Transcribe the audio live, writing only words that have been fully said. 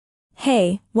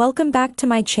Hey, welcome back to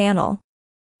my channel.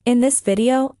 In this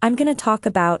video, I'm gonna talk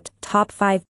about top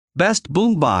 5 Best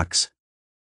Boombox.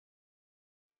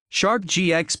 Sharp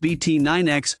GX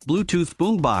BT9X Bluetooth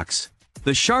Boombox.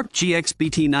 The Sharp GX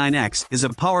BT9X is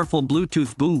a powerful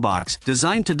Bluetooth boombox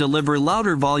designed to deliver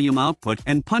louder volume output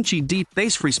and punchy deep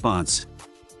bass response.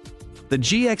 The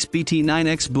GX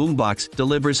BT9X boombox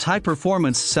delivers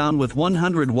high-performance sound with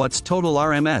 100 watts total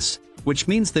RMS, which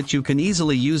means that you can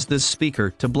easily use this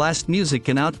speaker to blast music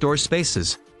in outdoor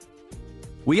spaces.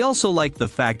 We also like the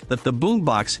fact that the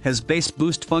boombox has bass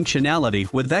boost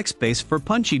functionality with X-Bass for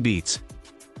punchy beats.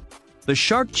 The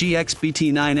Sharp GX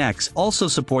BT9X also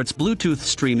supports Bluetooth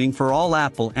streaming for all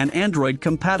Apple and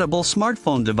Android-compatible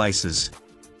smartphone devices.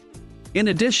 In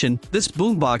addition, this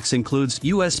boombox includes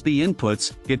USB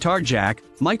inputs, guitar jack,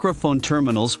 microphone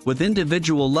terminals with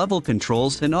individual level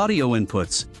controls and audio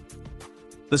inputs.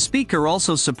 The speaker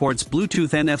also supports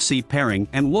Bluetooth NFC pairing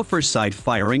and woofer side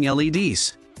firing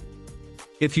LEDs.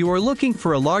 If you are looking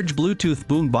for a large Bluetooth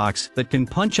boombox that can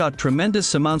punch out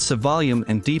tremendous amounts of volume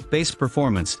and deep bass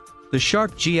performance, the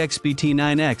Sharp GX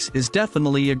BT9X is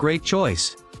definitely a great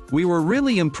choice. We were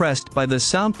really impressed by the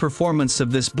sound performance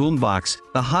of this boombox.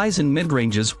 The highs and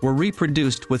mid-ranges were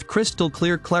reproduced with crystal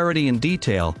clear clarity and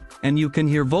detail, and you can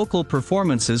hear vocal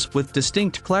performances with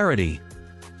distinct clarity.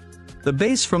 The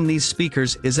bass from these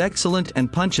speakers is excellent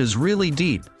and punches really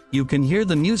deep. You can hear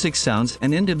the music sounds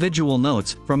and individual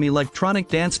notes from electronic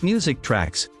dance music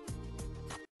tracks.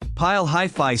 Pile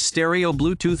Hi-Fi Stereo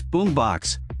Bluetooth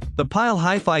Boombox. The Pile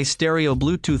Hi-Fi Stereo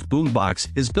Bluetooth Boombox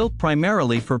is built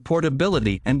primarily for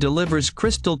portability and delivers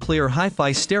crystal clear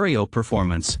hi-fi stereo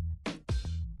performance.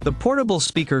 The portable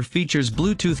speaker features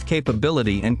Bluetooth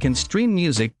capability and can stream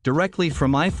music directly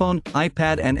from iPhone,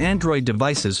 iPad and Android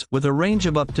devices with a range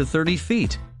of up to 30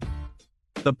 feet.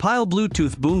 The Pile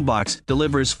Bluetooth Boombox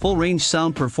delivers full-range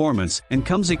sound performance and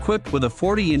comes equipped with a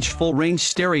 40-inch full-range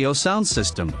stereo sound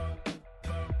system.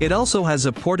 It also has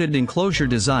a ported enclosure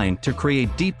design to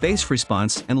create deep bass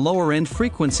response and lower-end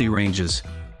frequency ranges.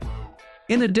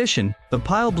 In addition, the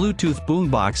Pile Bluetooth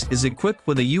Boombox is equipped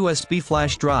with a USB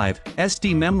flash drive,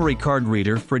 SD memory card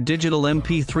reader for digital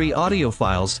MP3 audio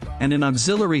files, and an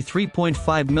auxiliary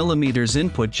 3.5mm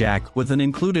input jack with an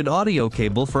included audio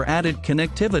cable for added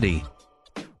connectivity.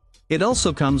 It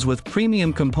also comes with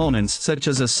premium components such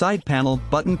as a side panel,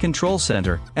 button control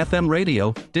center, FM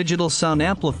radio, digital sound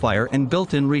amplifier and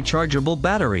built-in rechargeable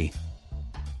battery.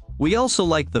 We also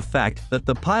like the fact that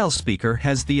the Pile speaker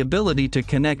has the ability to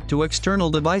connect to external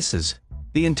devices.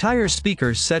 The entire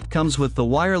speaker set comes with the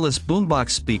wireless boombox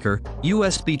speaker,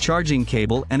 USB charging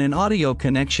cable and an audio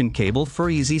connection cable for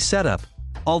easy setup.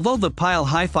 Although the Pile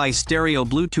Hi-Fi Stereo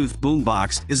Bluetooth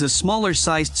Boombox is a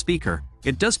smaller-sized speaker,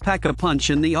 it does pack a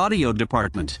punch in the audio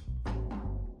department.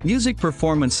 Music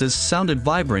performances sounded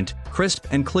vibrant, crisp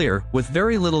and clear, with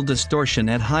very little distortion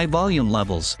at high volume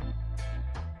levels.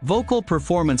 Vocal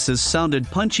performances sounded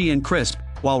punchy and crisp,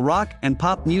 while rock and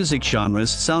pop music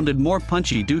genres sounded more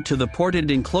punchy due to the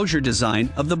ported enclosure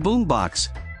design of the boombox.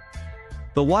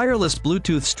 The wireless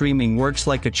Bluetooth streaming works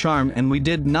like a charm and we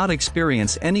did not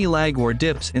experience any lag or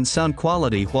dips in sound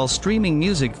quality while streaming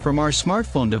music from our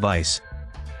smartphone device.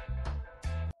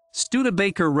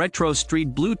 Studebaker Retro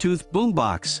Street Bluetooth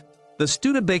Boombox. The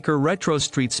Studebaker Retro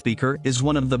Street speaker is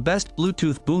one of the best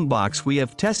Bluetooth boombox we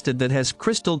have tested that has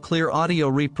crystal clear audio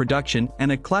reproduction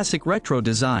and a classic retro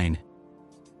design.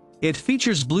 It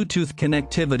features Bluetooth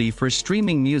connectivity for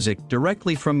streaming music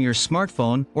directly from your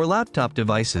smartphone or laptop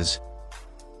devices.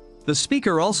 The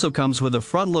speaker also comes with a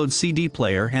front-load CD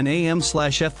player and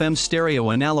AM/FM stereo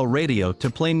analo radio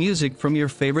to play music from your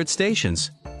favorite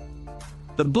stations.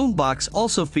 The boombox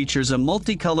also features a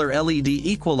multicolor LED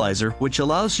equalizer which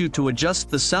allows you to adjust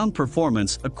the sound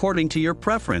performance according to your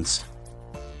preference.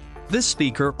 This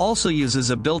speaker also uses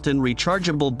a built-in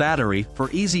rechargeable battery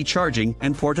for easy charging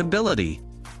and portability.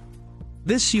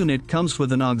 This unit comes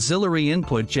with an auxiliary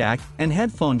input jack and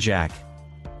headphone jack.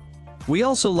 We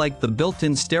also like the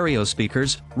built-in stereo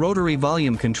speakers, rotary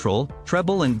volume control,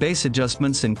 treble and bass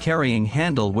adjustments and carrying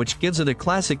handle which gives it a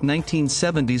classic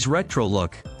 1970s retro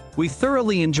look. We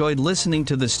thoroughly enjoyed listening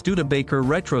to the Studebaker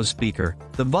Retro speaker.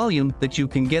 The volume that you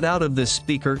can get out of this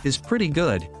speaker is pretty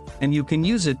good, and you can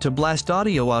use it to blast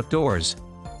audio outdoors.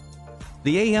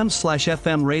 The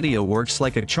AM/FM radio works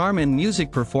like a charm and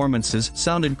music performances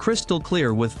sounded crystal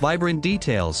clear with vibrant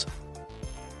details.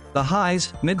 The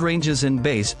highs, mid-ranges and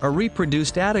bass are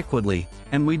reproduced adequately,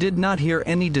 and we did not hear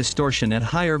any distortion at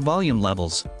higher volume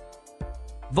levels.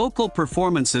 Vocal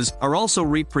performances are also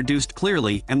reproduced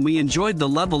clearly and we enjoyed the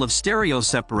level of stereo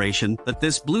separation that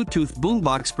this Bluetooth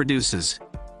boombox produces.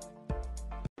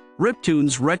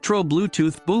 Riptunes Retro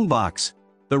Bluetooth Boombox.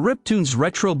 The Riptunes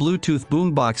Retro Bluetooth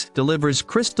Boombox delivers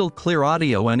crystal clear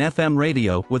audio and FM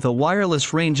radio with a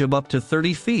wireless range of up to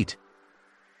 30 feet.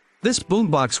 This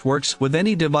boombox works with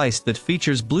any device that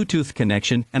features Bluetooth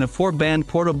connection and a 4-band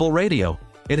portable radio.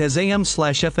 It has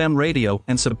AM/FM radio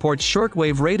and supports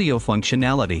shortwave radio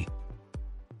functionality.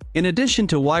 In addition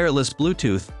to wireless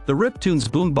Bluetooth, the Riptunes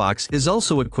Boombox is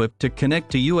also equipped to connect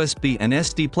to USB and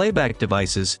SD playback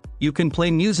devices. You can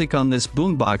play music on this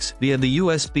boombox via the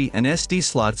USB and SD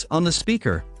slots on the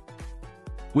speaker.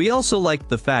 We also like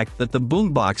the fact that the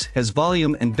boombox has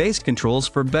volume and bass controls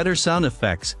for better sound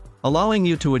effects, allowing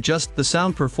you to adjust the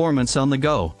sound performance on the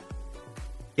go.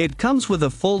 It comes with a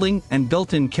folding and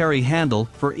built-in carry handle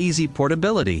for easy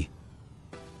portability.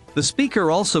 The speaker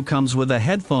also comes with a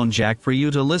headphone jack for you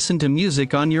to listen to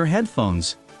music on your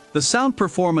headphones. The sound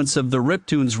performance of the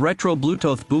Riptunes Retro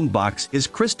Bluetooth Boombox is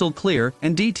crystal clear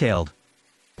and detailed.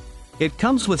 It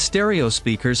comes with stereo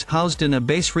speakers housed in a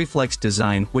bass reflex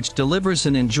design which delivers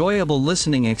an enjoyable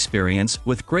listening experience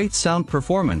with great sound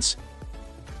performance.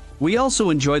 We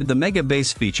also enjoyed the Mega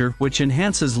Bass feature, which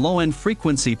enhances low-end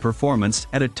frequency performance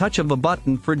at a touch of a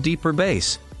button for deeper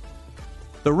bass.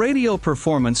 The radio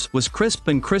performance was crisp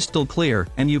and crystal clear,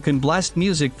 and you can blast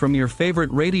music from your favorite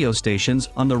radio stations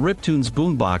on the Riptunes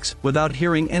Boombox without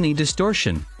hearing any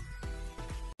distortion.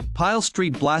 Pile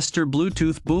Street Blaster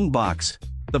Bluetooth Boombox.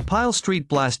 The Pile Street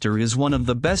Blaster is one of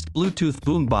the best Bluetooth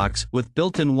boombox with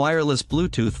built-in wireless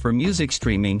Bluetooth for music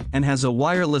streaming and has a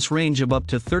wireless range of up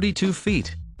to 32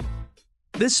 feet.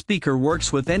 This speaker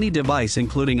works with any device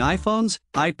including iPhones,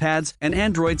 iPads, and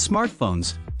Android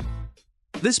smartphones.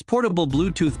 This portable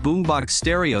Bluetooth boombox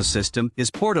stereo system is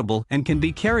portable and can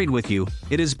be carried with you.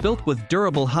 It is built with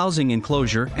durable housing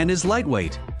enclosure and is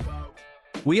lightweight.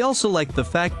 We also like the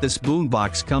fact this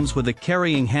boombox comes with a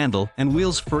carrying handle and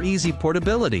wheels for easy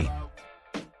portability.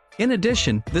 In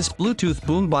addition, this Bluetooth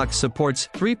boombox supports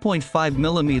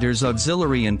 3.5mm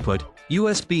auxiliary input,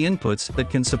 USB inputs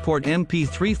that can support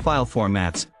MP3 file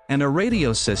formats, and a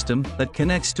radio system that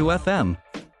connects to FM.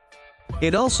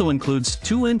 It also includes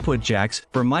 2 input jacks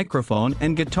for microphone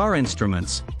and guitar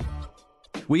instruments.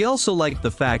 We also like the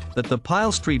fact that the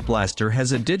Pile Street Blaster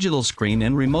has a digital screen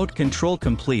and remote control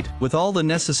complete with all the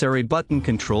necessary button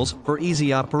controls for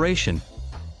easy operation.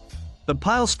 The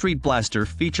Pile Street Blaster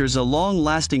features a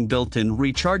long-lasting built-in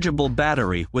rechargeable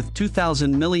battery with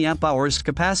 2000 mAh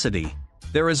capacity.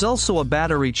 There is also a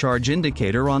battery charge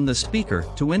indicator on the speaker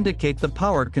to indicate the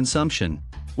power consumption.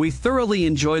 We thoroughly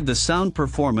enjoyed the sound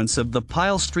performance of the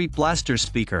Pile Street Blaster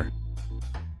speaker.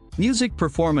 Music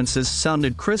performances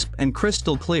sounded crisp and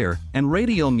crystal clear, and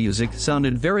radio music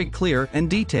sounded very clear and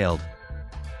detailed.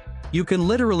 You can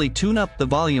literally tune up the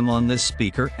volume on this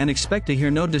speaker and expect to hear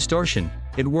no distortion.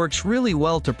 It works really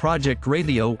well to project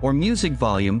radio or music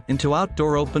volume into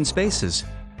outdoor open spaces.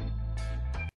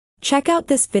 Check out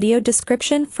this video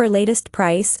description for latest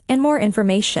price and more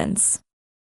informations.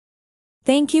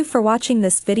 Thank you for watching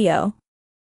this video.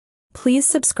 Please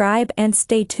subscribe and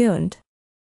stay tuned.